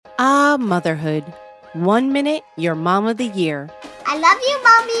Ah, motherhood. 1 minute, you're mom of the year. I love you,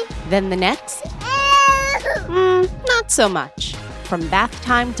 Mommy. Then the next, not so much. From bath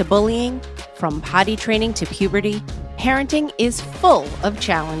time to bullying, from potty training to puberty, parenting is full of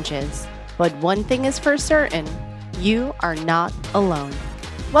challenges. But one thing is for certain, you are not alone.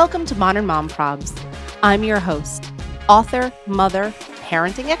 Welcome to Modern Mom Probs. I'm your host, author, mother,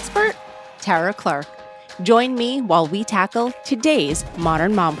 parenting expert, Tara Clark. Join me while we tackle today's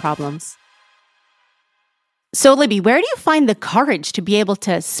modern mom problems. So, Libby, where do you find the courage to be able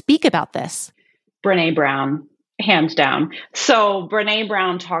to speak about this? Brené Brown, hands down. So Brené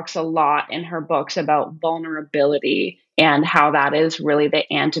Brown talks a lot in her books about vulnerability and how that is really the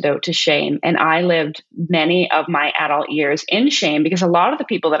antidote to shame. And I lived many of my adult years in shame because a lot of the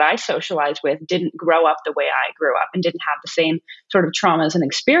people that I socialized with didn't grow up the way I grew up and didn't have the same sort of traumas and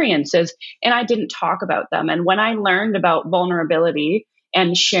experiences. And I didn't talk about them. And when I learned about vulnerability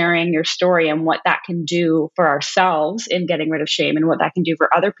and sharing your story and what that can do for ourselves in getting rid of shame and what that can do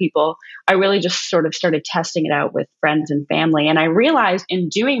for other people, I really just sort of started testing it out with friends and family. And I realized in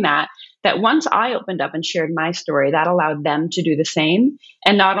doing that once I opened up and shared my story, that allowed them to do the same.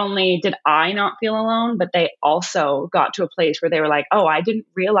 And not only did I not feel alone, but they also got to a place where they were like, oh, I didn't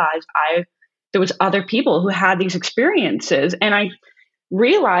realize there was other people who had these experiences. And I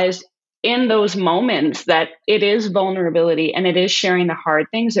realized in those moments that it is vulnerability and it is sharing the hard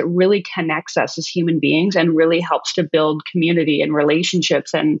things that really connects us as human beings and really helps to build community and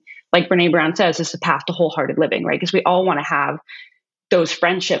relationships. And like Brené Brown says, it's the path to wholehearted living, right? Because we all want to have those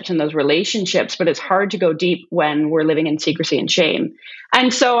friendships and those relationships, but it's hard to go deep when we're living in secrecy and shame.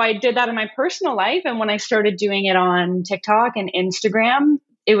 And so I did that in my personal life. And when I started doing it on TikTok and Instagram,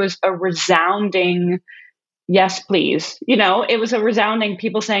 it was a resounding yes, please. It was a resounding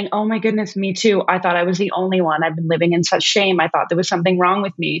people saying, oh my goodness, me too. I thought I was the only one. I've been living in such shame. I thought there was something wrong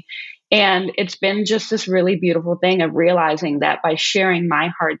with me. And it's been just this really beautiful thing of realizing that by sharing my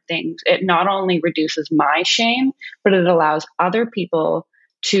hard things, it not only reduces my shame, but it allows other people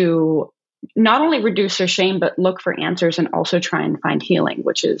to not only reduce their shame, but look for answers and also try and find healing,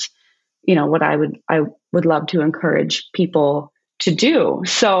 which is, what I would love to encourage people to do.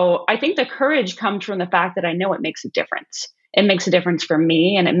 So I think the courage comes from the fact that I know it makes a difference. It makes a difference for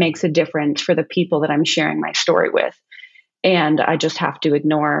me and it makes a difference for the people that I'm sharing my story with. And I just have to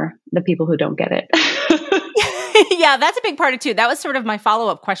ignore the people who don't get it. Yeah, that's a big part of it too. That was sort of my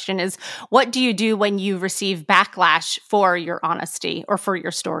follow-up question is, what do you do when you receive backlash for your honesty or for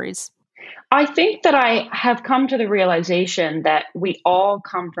your stories? I think that I have come to the realization that we all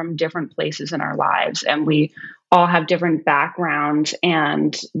come from different places in our lives and we all have different backgrounds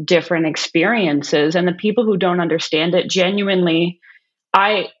and different experiences. And the people who don't understand it genuinely,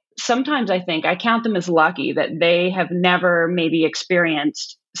 sometimes I think I count them as lucky that they have never maybe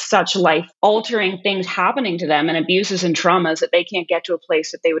experienced such life-altering things happening to them and abuses and traumas that they can't get to a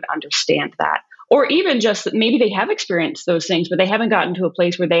place that they would understand that. Or even just that maybe they have experienced those things, but they haven't gotten to a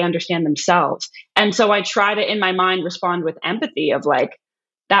place where they understand themselves. And so I try to, in my mind, respond with empathy of like,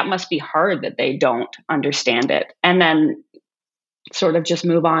 that must be hard that they don't understand it. And then sort of just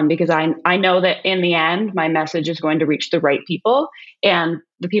move on because I know that in the end, my message is going to reach the right people, and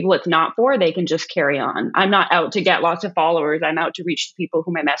the people it's not for, they can just carry on. I'm not out to get lots of followers. I'm out to reach the people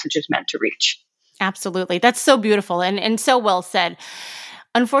who my message is meant to reach. Absolutely. That's so beautiful and so well said.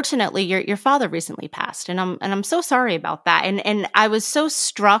 Unfortunately, your father recently passed, and I'm so sorry about that. And I was so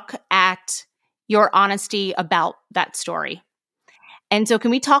struck at your honesty about that story. And so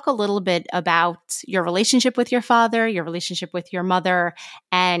can we talk a little bit about your relationship with your father, your relationship with your mother,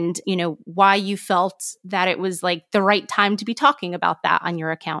 and, why you felt that it was like the right time to be talking about that on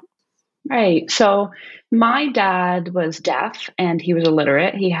your account? Right. So my dad was deaf and he was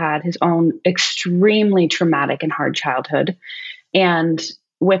illiterate. He had his own extremely traumatic and hard childhood. And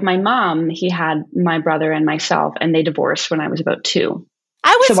with my mom, he had my brother and myself, and they divorced when I was about 2.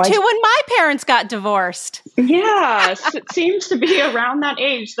 I was 2 when my parents got divorced. Yes, it seems to be around that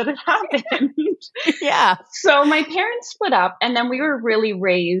age that it happened. Yeah. So my parents split up, and then we were really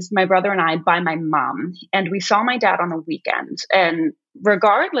raised, my brother and I, by my mom. And we saw my dad on the weekends. And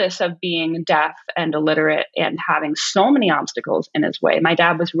regardless of being deaf and illiterate and having so many obstacles in his way, my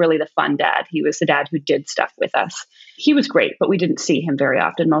dad was really the fun dad. He was the dad who did stuff with us. He was great, but we didn't see him very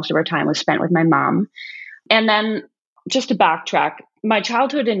often. Most of our time was spent with my mom. And then just to backtrack, my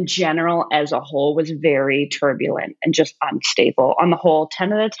childhood in general as a whole was very turbulent and just unstable. On the whole,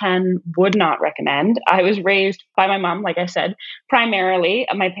 10 out of 10 would not recommend. I was raised by my mom, like I said, primarily.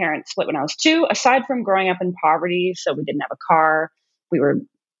 My parents split when I was 2. Aside from growing up in poverty, so we didn't have a car, we were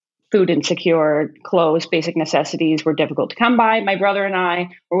food insecure, clothes, basic necessities were difficult to come by. My brother and I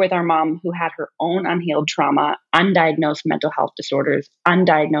were with our mom who had her own unhealed trauma, undiagnosed mental health disorders,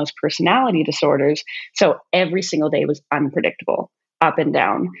 undiagnosed personality disorders. So every single day was unpredictable, up and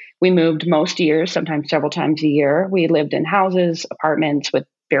down. We moved most years, sometimes several times a year. We lived in houses, apartments with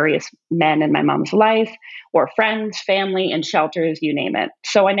various men in my mom's life, or friends, family, and shelters, you name it.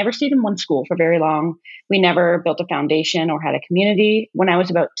 So I never stayed in one school for very long. We never built a foundation or had a community. When I was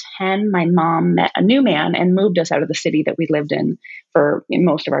about 10, my mom met a new man and moved us out of the city that we lived in for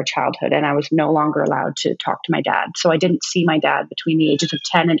most of our childhood. And I was no longer allowed to talk to my dad. So I didn't see my dad between the ages of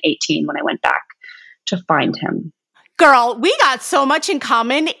 10 and 18 when I went back to find him. Girl, we got so much in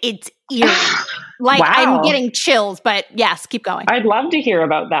common. It's eerie. Like, wow. I'm getting chills, but yes, keep going. I'd love to hear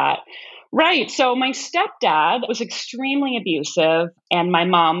about that. Right. So my stepdad was extremely abusive, and my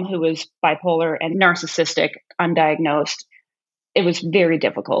mom, who was bipolar and narcissistic, undiagnosed, it was very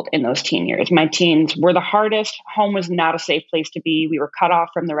difficult in those teen years. My teens were the hardest. Home was not a safe place to be. We were cut off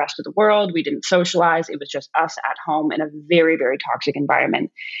from the rest of the world. We didn't socialize. It was just us at home in a very, very toxic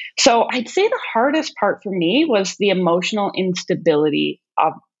environment. So I'd say the hardest part for me was the emotional instability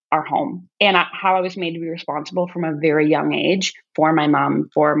of our home and how I was made to be responsible from a very young age for my mom,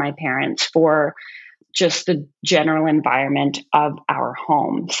 for my parents, for just the general environment of our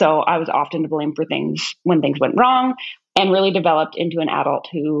home. So I was often to blame for things when things went wrong, and really developed into an adult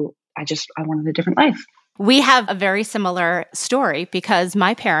who I wanted a different life. We have a very similar story because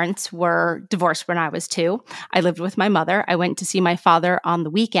my parents were divorced when I was 2. I lived with my mother. I went to see my father on the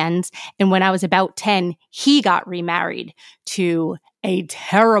weekends. And when I was about 10, he got remarried to a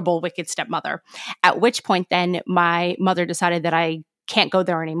terrible, wicked stepmother. At which point then my mother decided that I can't go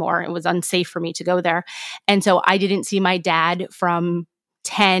there anymore. It was unsafe for me to go there. And so I didn't see my dad from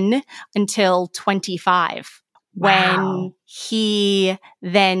 10 until 25. When he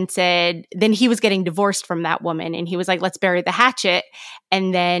then said, then he was getting divorced from that woman and he was like, let's bury the hatchet.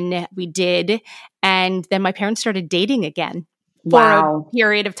 And then we did. And then my parents started dating again for a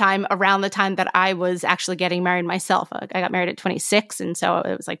period of time around the time that I was actually getting married myself. I got married at 26. And so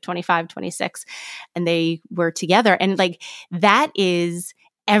it was like 25, 26. And they were together. And like, that is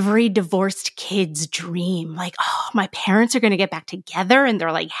every divorced kid's dream. Like, oh, my parents are going to get back together and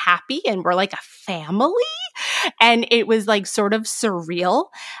they're like happy and we're like a family. And it was like sort of surreal,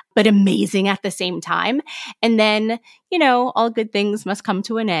 but amazing at the same time. And then, all good things must come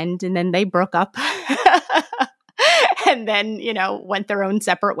to an end. And then they broke up and then, went their own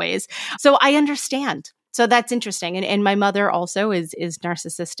separate ways. So I understand. So that's interesting. And my mother also is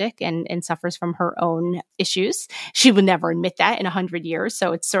narcissistic and suffers from her own issues. She would never admit that in 100 years.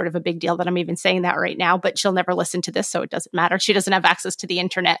 So it's sort of a big deal that I'm even saying that right now, but she'll never listen to this. So it doesn't matter. She doesn't have access to the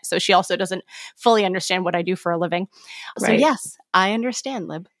internet. So she also doesn't fully understand what I do for a living. So yes, I understand,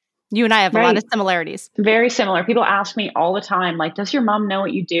 Lib. You and I have a lot of similarities. Very similar. People ask me all the time, like, does your mom know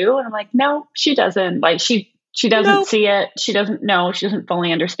what you do? And I'm like, no, she doesn't. Like she doesn't see it. She doesn't know. She doesn't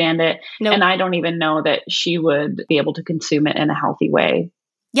fully understand it. Nope. And I don't even know that she would be able to consume it in a healthy way.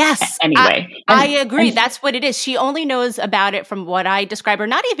 Yes. Anyway. I agree. That's what it is. She only knows about it from what I describe, or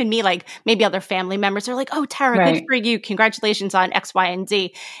not even me, like maybe other family members are like, oh, Tara, good for you. Congratulations on X, Y, and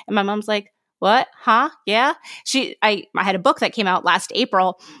Z. And my mom's like, what? Huh? Yeah. I had a book that came out last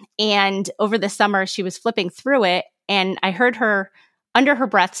April, and over the summer she was flipping through it, and I heard her under her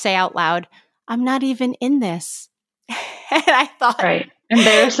breath say out loud, I'm not even in this. And I thought, right. And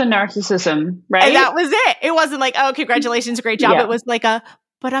there's the narcissism, right? And that was it. It wasn't like, oh, congratulations, great job. Yeah. It was like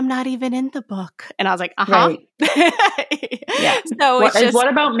but I'm not even in the book. And I was like, Right. Yeah. So it's just, what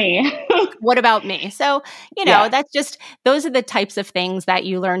about me? What about me? So, that's just, those are the types of things that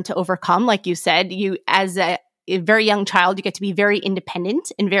you learn to overcome. Like you said, you, as a very young child, you get to be very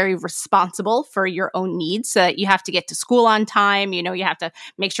independent and very responsible for your own needs. So that you have to get to school on time. You have to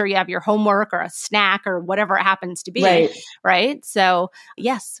make sure you have your homework or a snack or whatever it happens to be. Right. So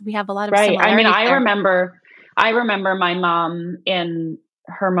yes, we have a lot of similarities. I mean, I remember my mom in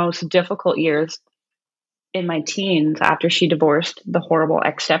her most difficult years in my teens, after she divorced the horrible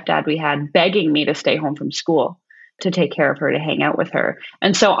ex-stepdad we had, begging me to stay home from school to take care of her, to hang out with her.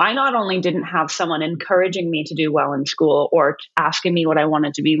 And so I not only didn't have someone encouraging me to do well in school or asking me what I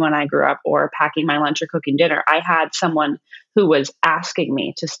wanted to be when I grew up or packing my lunch or cooking dinner, I had someone who was asking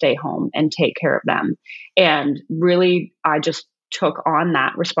me to stay home and take care of them. And really, I just took on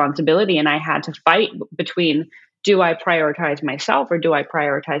that responsibility, and I had to fight between, do I prioritize myself or do I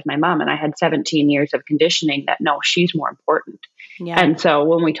prioritize my mom? And I had 17 years of conditioning that, no, she's more important. Yeah. And so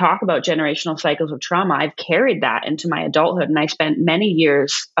when we talk about generational cycles of trauma, I've carried that into my adulthood. And I spent many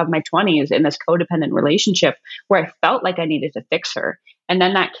years of my 20s in this codependent relationship where I felt like I needed to fix her. And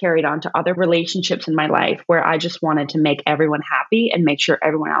then that carried on to other relationships in my life where I just wanted to make everyone happy and make sure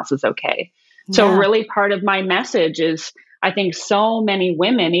everyone else is okay. So really part of my message is, I think so many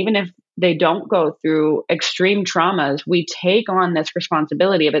women, even if they don't go through extreme traumas, we take on this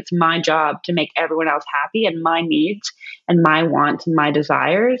responsibility of it's my job to make everyone else happy, and my needs and my wants and my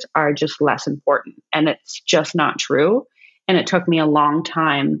desires are just less important. And it's just not true. And it took me a long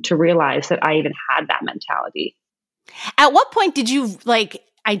time to realize that I even had that mentality. At what point did you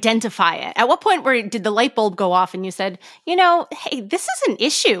identify it? At what point did the light bulb go off and you said, hey, this is an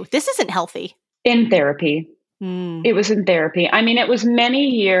issue. This isn't healthy? In therapy. It was in therapy. I mean, it was many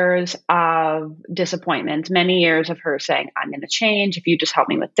years of disappointment, many years of her saying, I'm going to change. If you just help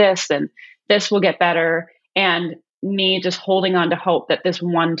me with this, then this will get better. And me just holding on to hope that this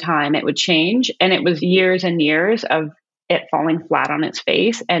one time it would change. And it was years and years of it falling flat on its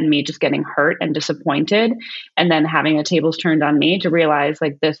face and me just getting hurt and disappointed. And then having the tables turned on me to realize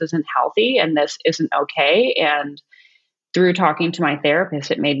this isn't healthy and this isn't okay. And through talking to my therapist,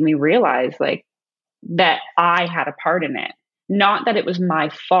 it made me realize that I had a part in it. Not that it was my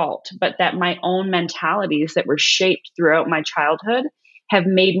fault, but that my own mentalities that were shaped throughout my childhood have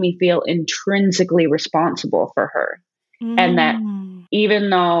made me feel intrinsically responsible for her. And that even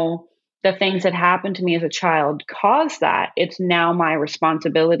though the things that happened to me as a child caused that, it's now my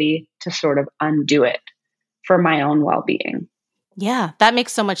responsibility to sort of undo it for my own well-being. Yeah, that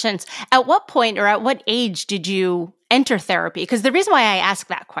makes so much sense. At what point or at what age did you enter therapy? Because the reason why I ask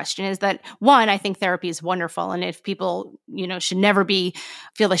that question is that, one, I think therapy is wonderful. And if people, should never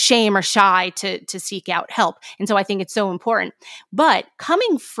feel ashamed or shy to seek out help. And so I think it's so important. But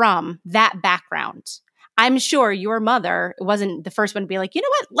coming from that background, I'm sure your mother wasn't the first one to be like, you know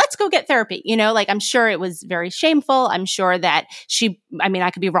what, let's go get therapy. I'm sure it was very shameful. I'm sure that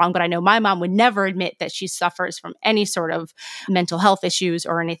I could be wrong, but I know my mom would never admit that she suffers from any sort of mental health issues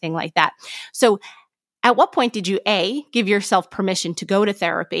or anything like that. So at what point did you, A, give yourself permission to go to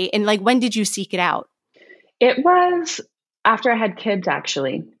therapy? And when did you seek it out? It was after I had kids,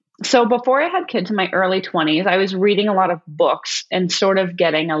 actually. So before I had kids in my early 20s, I was reading a lot of books and sort of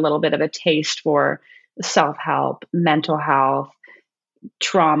getting a little bit of a taste for self-help, mental health,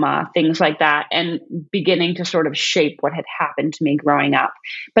 trauma, things like that, and beginning to sort of shape what had happened to me growing up.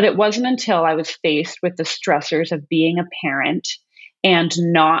 But it wasn't until I was faced with the stressors of being a parent and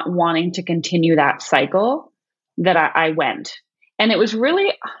not wanting to continue that cycle that I went. And it was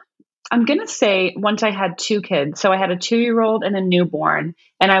really, I'm going to say, once I had two kids, so I had a 2-year-old and a newborn,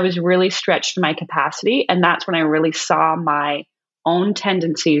 and I was really stretched to my capacity. And that's when I really saw my own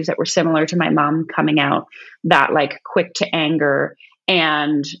tendencies that were similar to my mom coming out, that quick to anger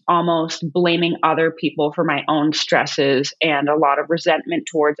and almost blaming other people for my own stresses and a lot of resentment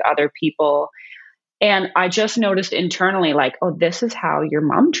towards other people. And I just noticed internally, oh, this is how your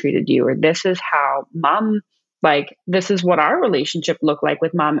mom treated you, or this is how mom, this is what our relationship looked like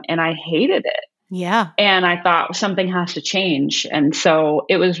with mom. And I hated it. Yeah. And I thought something has to change. And so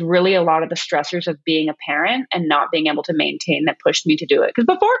it was really a lot of the stressors of being a parent and not being able to maintain that pushed me to do it. Because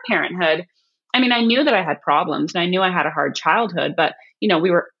before parenthood, I knew that I had problems and I knew I had a hard childhood, but me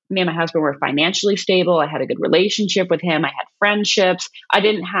and my husband were financially stable. I had a good relationship with him. I had friendships. I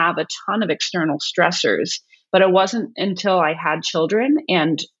didn't have a ton of external stressors, but it wasn't until I had children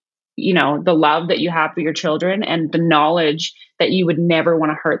and the love that you have for your children and the knowledge that you would never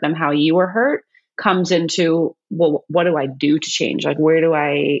want to hurt them how you were hurt comes into, well, what do I do to change? Where do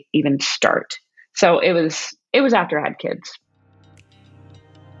I even start? So it was after I had kids.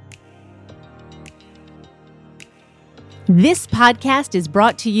 This podcast is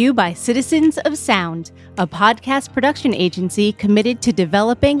brought to you by Citizens of Sound, a podcast production agency committed to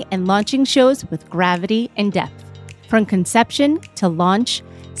developing and launching shows with gravity and depth. From conception to launch,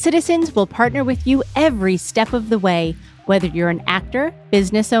 Citizens will partner with you every step of the way, whether you're an actor,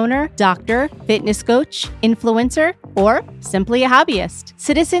 business owner, doctor, fitness coach, influencer, or simply a hobbyist.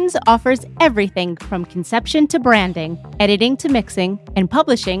 Citizens offers everything from conception to branding, editing to mixing, and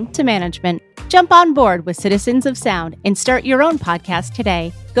publishing to management. Jump on board with Citizens of Sound and start your own podcast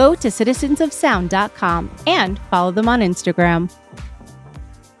today. Go to citizensofsound.com and follow them on Instagram.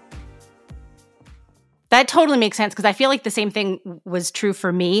 That totally makes sense because I feel like the same thing was true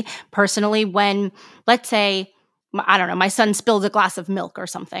for me personally when, let's say, I don't know, my son spilled a glass of milk or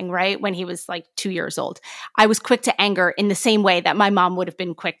something, right? When he was 2 years old. I was quick to anger in the same way that my mom would have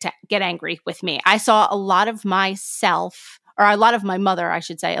been quick to get angry with me. I saw a lot of myself or a lot of my mother, I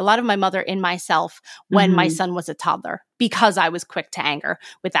should say, a lot of my mother in myself when my son was a toddler, because I was quick to anger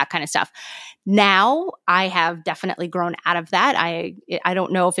with that kind of stuff. Now I have definitely grown out of that. I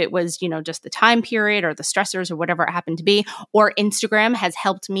don't know if it was, just the time period or the stressors or whatever it happened to be, or Instagram has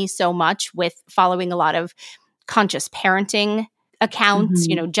helped me so much with following a lot of conscious parenting accounts,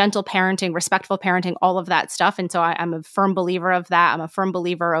 gentle parenting, respectful parenting, all of that stuff. And so I'm a firm believer of that. I'm a firm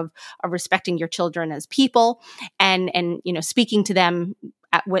believer of respecting your children as people and speaking to them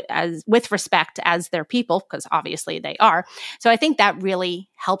with respect as their people, because obviously they are. So I think that really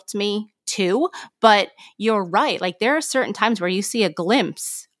helped me too. But you're right. Like there are certain times where you see a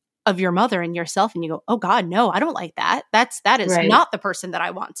glimpse of your mother and yourself and you go, oh God, no, I don't like that. That is not the person that I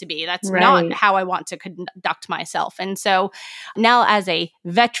want to be. That's not how I want to conduct myself. And so now as a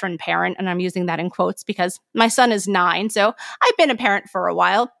veteran parent, and I'm using that in quotes because my son is 9, so I've been a parent for a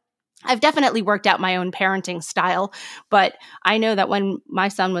while. I've definitely worked out my own parenting style, but I know that when my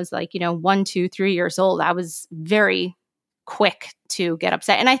son was 1, 2, 3 years old, I was very quick to get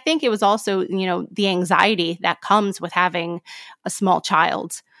upset. And I think it was also, the anxiety that comes with having a small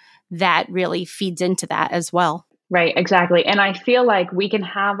child that really feeds into that as well. Right, exactly. And I feel like we can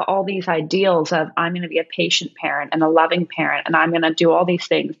have all these ideals of I'm going to be a patient parent and a loving parent, and I'm going to do all these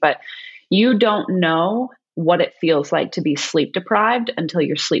things, but you don't know what it feels like to be sleep deprived until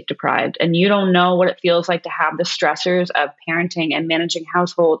you're sleep deprived. And you don't know what it feels like to have the stressors of parenting and managing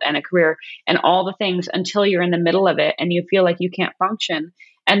household and a career and all the things until you're in the middle of it and you feel like you can't function.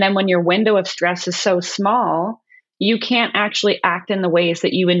 And then when your window of stress is so small, you can't actually act in the ways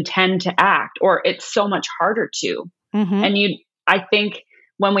that you intend to act, or it's so much harder to. And I think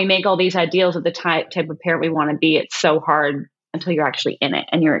when we make all these ideals of the type of parent we want to be, it's so hard until you're actually in it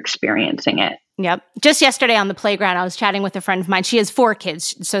and you're experiencing it. Yep. Just yesterday on the playground, I was chatting with a friend of mine. She has 4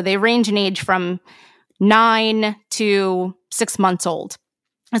 kids. So they range in age from 9 to 6 months old.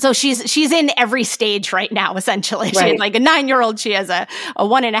 And so she's in every stage right now, essentially. She has like a 9-year-old, she has a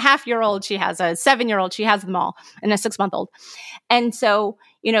 1.5-year-old, she has a 7-year-old, she has them all, and a 6-month-old. And so,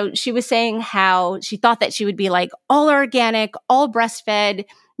 she was saying how she thought that she would be like all organic, all breastfed,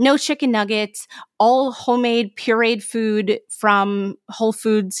 no chicken nuggets, all homemade pureed food from Whole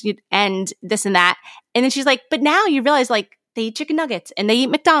Foods and this and that. And then she's like, but now you realize like they eat chicken nuggets and they eat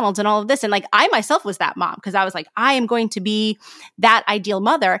McDonald's and all of this. And like, I myself was that mom because I was like, I am going to be that ideal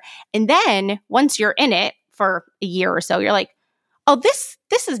mother. And then once you're in it for a year or so, you're like, oh, this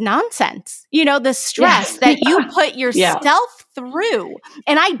is nonsense. The stress that you put yourself through.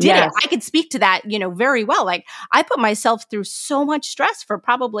 And I did it. I could speak to that, very well. Like I put myself through so much stress for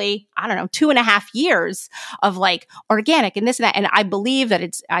probably, 2.5 years of like organic and this and that. And I believe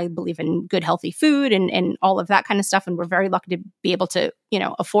I believe in good, healthy food and all of that kind of stuff. And we're very lucky to be able to,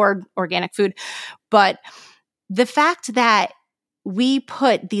 afford organic food. But the fact that we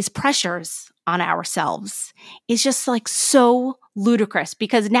put these pressures on ourselves is just like so ludicrous,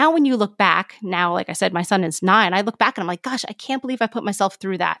 because now when you look back, now, like I said, my son is 9, I look back and I'm like, gosh, I can't believe I put myself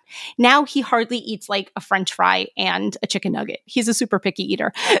through that. Now he hardly eats like a French fry and a chicken nugget. He's a super picky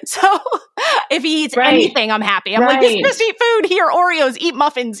eater. So if he eats anything, I'm happy. I'm like, just eat food here, Oreos, eat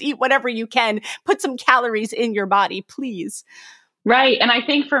muffins, eat whatever you can, put some calories in your body, please. Right. And I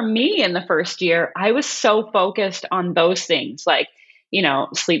think for me in the first year, I was so focused on those things like,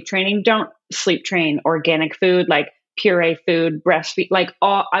 sleep training, don't sleep train, organic food, like puree food, breastfeed,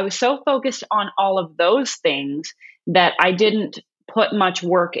 I was so focused on all of those things that I didn't put much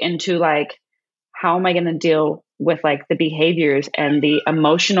work into like, how am I going to deal with like the behaviors and the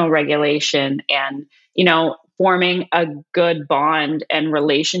emotional regulation and, forming a good bond and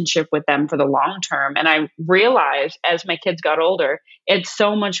relationship with them for the long term. And I realized as my kids got older, it's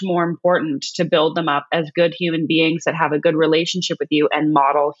so much more important to build them up as good human beings that have a good relationship with you and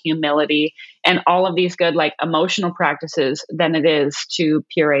model humility and all of these good like emotional practices than it is to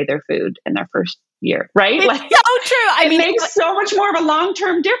puree their food in their first year, right? It's so true. It makes so much more of a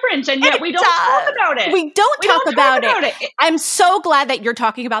long-term difference, and yet we don't talk about it. We don't talk about it. I'm so glad that you're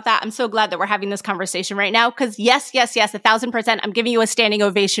talking about that. I'm so glad that we're having this conversation right now, because yes, 1,000%. I'm giving you a standing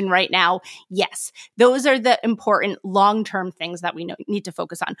ovation right now. Yes, those are the important long-term things that we need to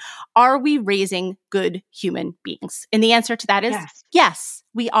focus on. Are we raising good human beings? And the answer to that is yes,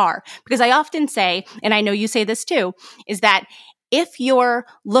 we are. Because I often say, and I know you say this too, is that if you're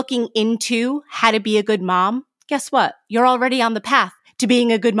looking into how to be a good mom, guess what? You're already on the path to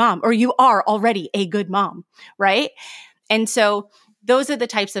being a good mom, or you are already a good mom, right? And so those are the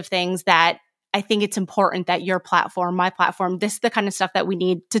types of things that I think it's important that your platform, my platform, this is the kind of stuff that we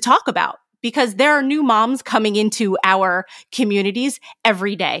need to talk about, because there are new moms coming into our communities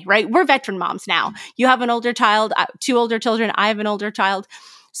every day, right? We're veteran moms now. You have an older child, 2 older children. I have an older child.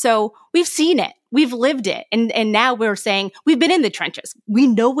 So we've seen it. We've lived it. And now we're saying we've been in the trenches. We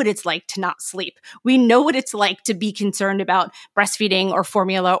know what it's like to not sleep. We know what it's like to be concerned about breastfeeding or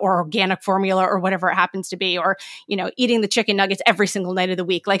formula or organic formula or whatever it happens to be, or, eating the chicken nuggets every single night of the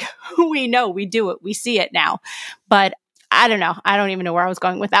week. Like, we know, we do it. We see it now. But I don't know. I don't even know where I was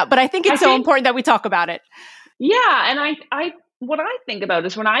going with that. But I think it's so important that we talk about it. Yeah. And I what I think about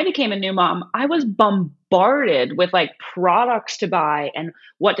is when I became a new mom, I was bombarded with like products to buy and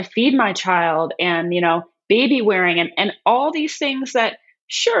what to feed my child and, baby wearing and all these things that,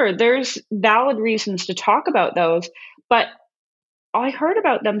 sure, there's valid reasons to talk about those, but I heard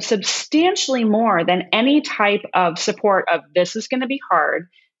about them substantially more than any type of support of this is going to be hard.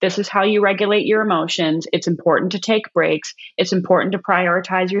 This is how you regulate your emotions. It's important to take breaks. It's important to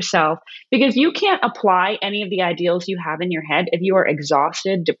prioritize yourself because you can't apply any of the ideals you have in your head if you are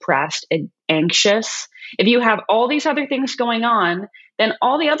exhausted, depressed, and anxious. If you have all these other things going on, then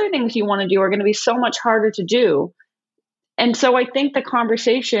all the other things you want to do are going to be so much harder to do. And so I think the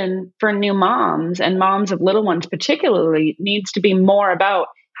conversation for new moms and moms of little ones particularly needs to be more about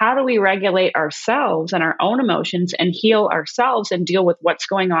how do we regulate ourselves and our own emotions and heal ourselves and deal with what's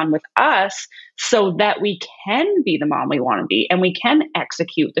going on with us so that we can be the mom we want to be and we can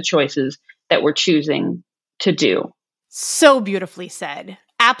execute the choices that we're choosing to do. So beautifully said.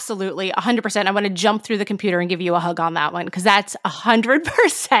 Absolutely. 100%. I want to jump through the computer and give you a hug on that one because that's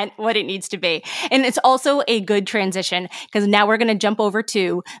 100% what it needs to be. And it's also a good transition because now we're going to jump over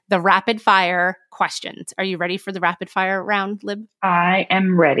to the rapid fire questions. Are you ready for the rapid fire round, Lib? I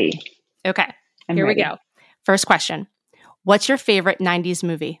am ready. Okay. Here we go. First question. What's your favorite 90s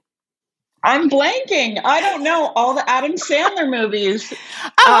movie? I'm blanking. I don't know all the Adam Sandler movies.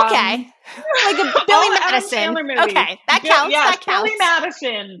 Oh, okay. Like a Billy Madison. Okay, that counts. Yeah, that counts. Billy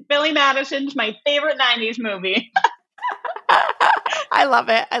Madison. Billy Madison's my favorite 90s movie. I love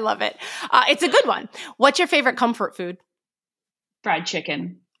it. I love it. It's a good one. What's your favorite comfort food? Fried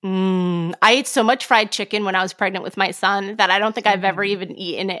chicken. I ate so much fried chicken when I was pregnant with my son that I don't think I've ever even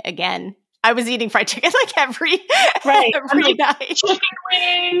eaten it again. I was eating fried chicken like every night. Chicken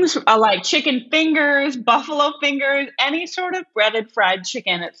wings, I like chicken fingers, buffalo fingers, any sort of breaded fried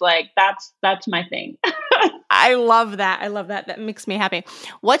chicken. It's like, that's my thing. I love that. I love that. That makes me happy.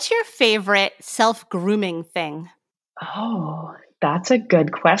 What's your favorite self-grooming thing? Oh, that's a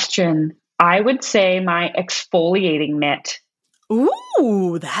good question. I would say my exfoliating mitt.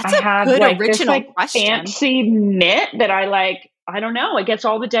 Ooh, that's a good original question. Fancy mitt that I like. I don't know. It gets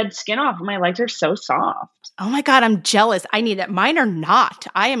all the dead skin off. My legs are so soft. Oh my God, I'm jealous. I need that. Mine are not.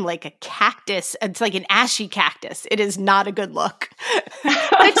 I am like a cactus. It's like an ashy cactus. It is not a good look.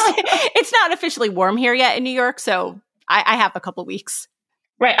 It's not officially warm here yet in New York, so I have a couple weeks.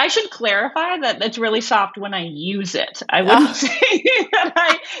 Right. I should clarify that it's really soft when I use it. I wouldn't say that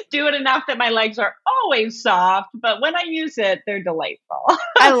I do it enough that my legs are always soft, but when I use it, they're delightful.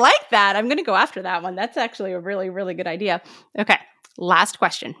 I like that. I'm going to go after that one. That's actually a really, really good idea. Okay. Last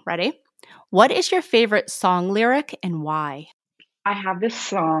question. Ready? What is your favorite song lyric and why? I have this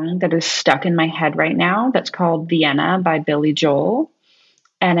song that is stuck in my head right now that's called Vienna by Billy Joel.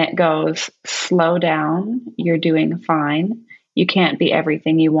 And it goes, slow down, you're doing fine. You can't be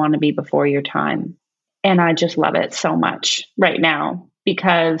everything you want to be before your time. And I just love it so much right now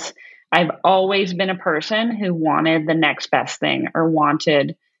because I've always been a person who wanted the next best thing or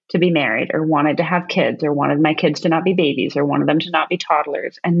wanted to be married or wanted to have kids or wanted my kids to not be babies or wanted them to not be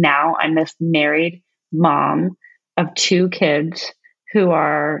toddlers. And now I'm this married mom of 2 kids who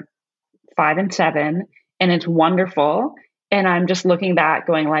are 5 and 7, and it's wonderful. And I'm just looking back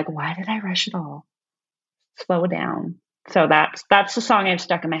going like, why did I rush it all? Slow it down. So that's the song I've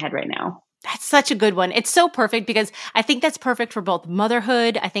stuck in my head right now. That's such a good one. It's so perfect because I think that's perfect for both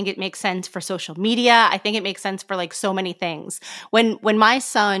motherhood. I think it makes sense for social media. I think it makes sense for like so many things. When my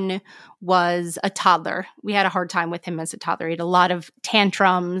son was a toddler, we had a hard time with him as a toddler. He had a lot of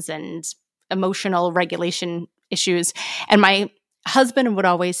tantrums and emotional regulation issues. And my husband would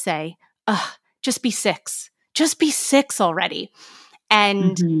always say, just be 6. Just be 6 already.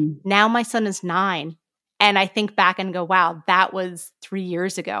 And now my son is 9. And I think back and go, wow, that was 3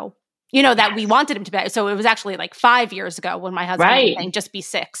 years ago. That we wanted him to be. So it was actually like 5 years ago when my husband was saying, just be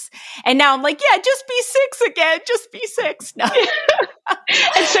 6. And now I'm like, yeah, just be 6 again. Just be 6. No.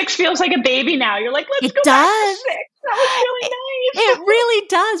 And 6 feels like a baby now. You're like, let's go back to 6. That was really It really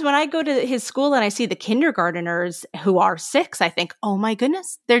does. When I go to his school and I see the kindergarteners who are 6, I think, oh my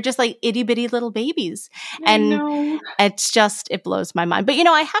goodness, they're just like itty bitty little babies. And it blows my mind. But,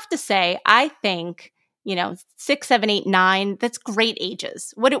 I have to say, I think, 6, 7, 8, 9, that's great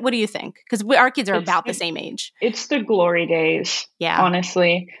ages. What do you think? Because our kids are about the same age. It's the glory days. Yeah.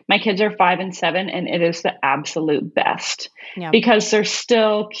 Honestly, my kids are 5 and 7, and it is the absolute best because they're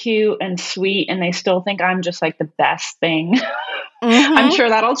still cute and sweet, and they still think I'm just like the best thing. Mm-hmm. I'm sure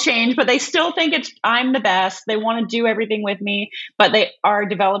that'll change, but they still think I'm the best. They want to do everything with me, but they are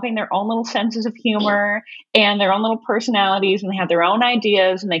developing their own little senses of humor and their own little personalities, and they have their own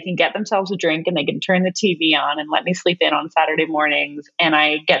ideas, and they can get themselves a drink, and they can turn the TV on and let me sleep in on Saturday mornings, and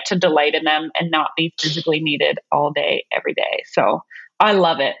I get to delight in them and not be physically needed all day, every day. So I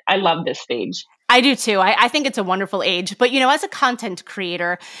love it. I love this stage. I do too. I think it's a wonderful age. But, as a content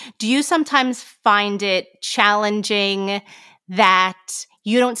creator, do you sometimes find it challenging that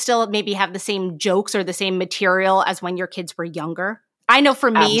you don't still maybe have the same jokes or the same material as when your kids were younger? I know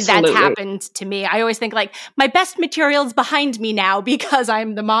for me, Absolutely. That's happened to me. I always think like my best material's behind me now because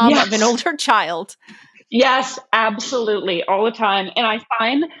I'm the mom of an older child. Yes, absolutely. All the time. And I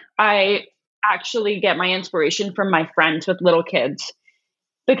find I actually get my inspiration from my friends with little kids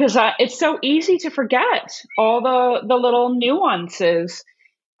because it's so easy to forget all the little nuances.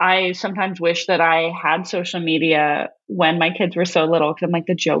 I sometimes wish that I had social media when my kids were so little because I'm like,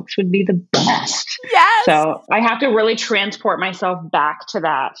 the jokes would be the best. Yes. So I have to really transport myself back to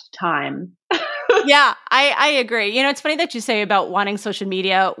that time. Yeah, I agree. It's funny that you say about wanting social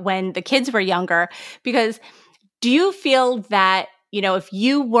media when the kids were younger, because do you feel that, if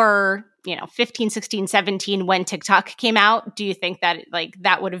you were, 15, 16, 17 when TikTok came out, do you think that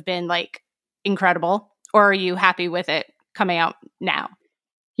that would have been incredible? Or are you happy with it coming out now?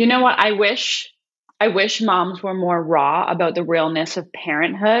 You know what? I wish moms were more raw about the realness of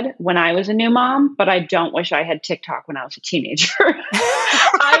parenthood when I was a new mom, but I don't wish I had TikTok when I was a teenager.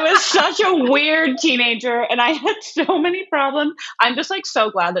 I was such a weird teenager and I had so many problems. I'm just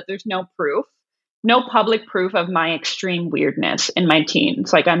so glad that there's no public proof of my extreme weirdness in my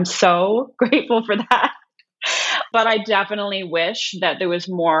teens. I'm so grateful for that. But I definitely wish that there was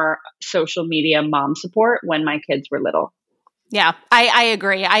more social media mom support when my kids were little. Yeah, I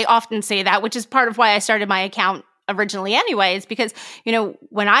agree. I often say that, which is part of why I started my account originally anyways, because,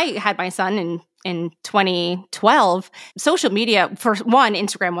 when I had my son in 2012, social media, for one,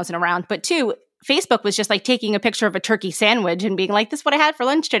 Instagram wasn't around, but two, Facebook was just taking a picture of a turkey sandwich and being like, this is what I had for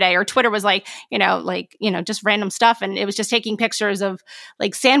lunch today. Or Twitter was just random stuff. And it was just taking pictures of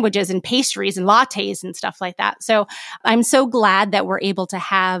sandwiches and pastries and lattes and stuff like that. So I'm so glad that we're able to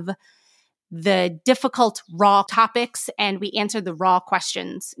have the difficult, raw topics and we answer the raw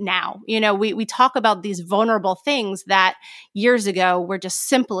questions now. We talk about these vulnerable things that years ago were just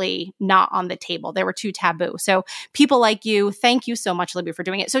simply not on the table. They were too taboo. So people like you, thank you so much, Libby, for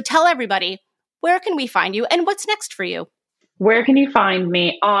doing it. So tell everybody, where can we find you and what's next for you? Where can you find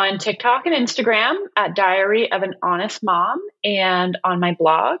me? On TikTok and Instagram at Diary of an Honest Mom, and on my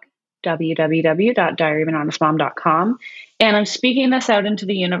blog, www.diaryofanhonestmom.com. And I'm speaking this out into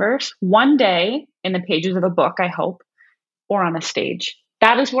the universe one day in the pages of a book, I hope, or on a stage.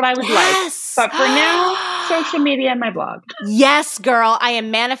 That is what I would like. But for now, social media and my blog. Yes, girl. I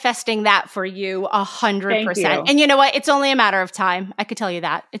am manifesting that for you 100%. And you know what? It's only a matter of time. I could tell you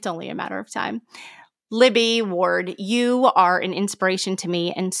that. It's only a matter of time. Libby Ward, you are an inspiration to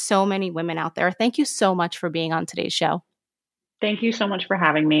me and so many women out there. Thank you so much for being on today's show. Thank you so much for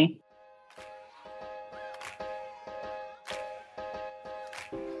having me.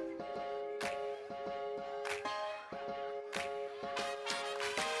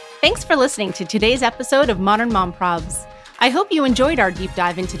 Thanks for listening to today's episode of Modern Mom Probs. I hope you enjoyed our deep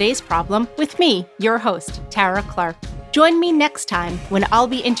dive in today's problem with me, your host, Tara Clark. Join me next time when I'll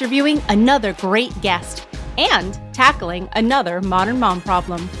be interviewing another great guest and tackling another modern mom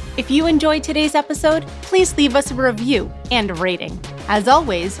problem. If you enjoyed today's episode, please leave us a review and a rating. As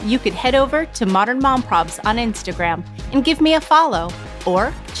always, you could head over to Modern Mom Probs on Instagram and give me a follow.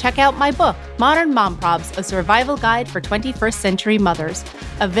 Or check out my book, Modern Mom Probs, A Survival Guide for 21st Century Mothers,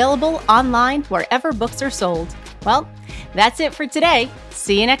 available online wherever books are sold. Well, that's it for today.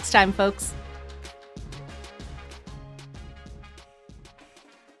 See you next time, folks.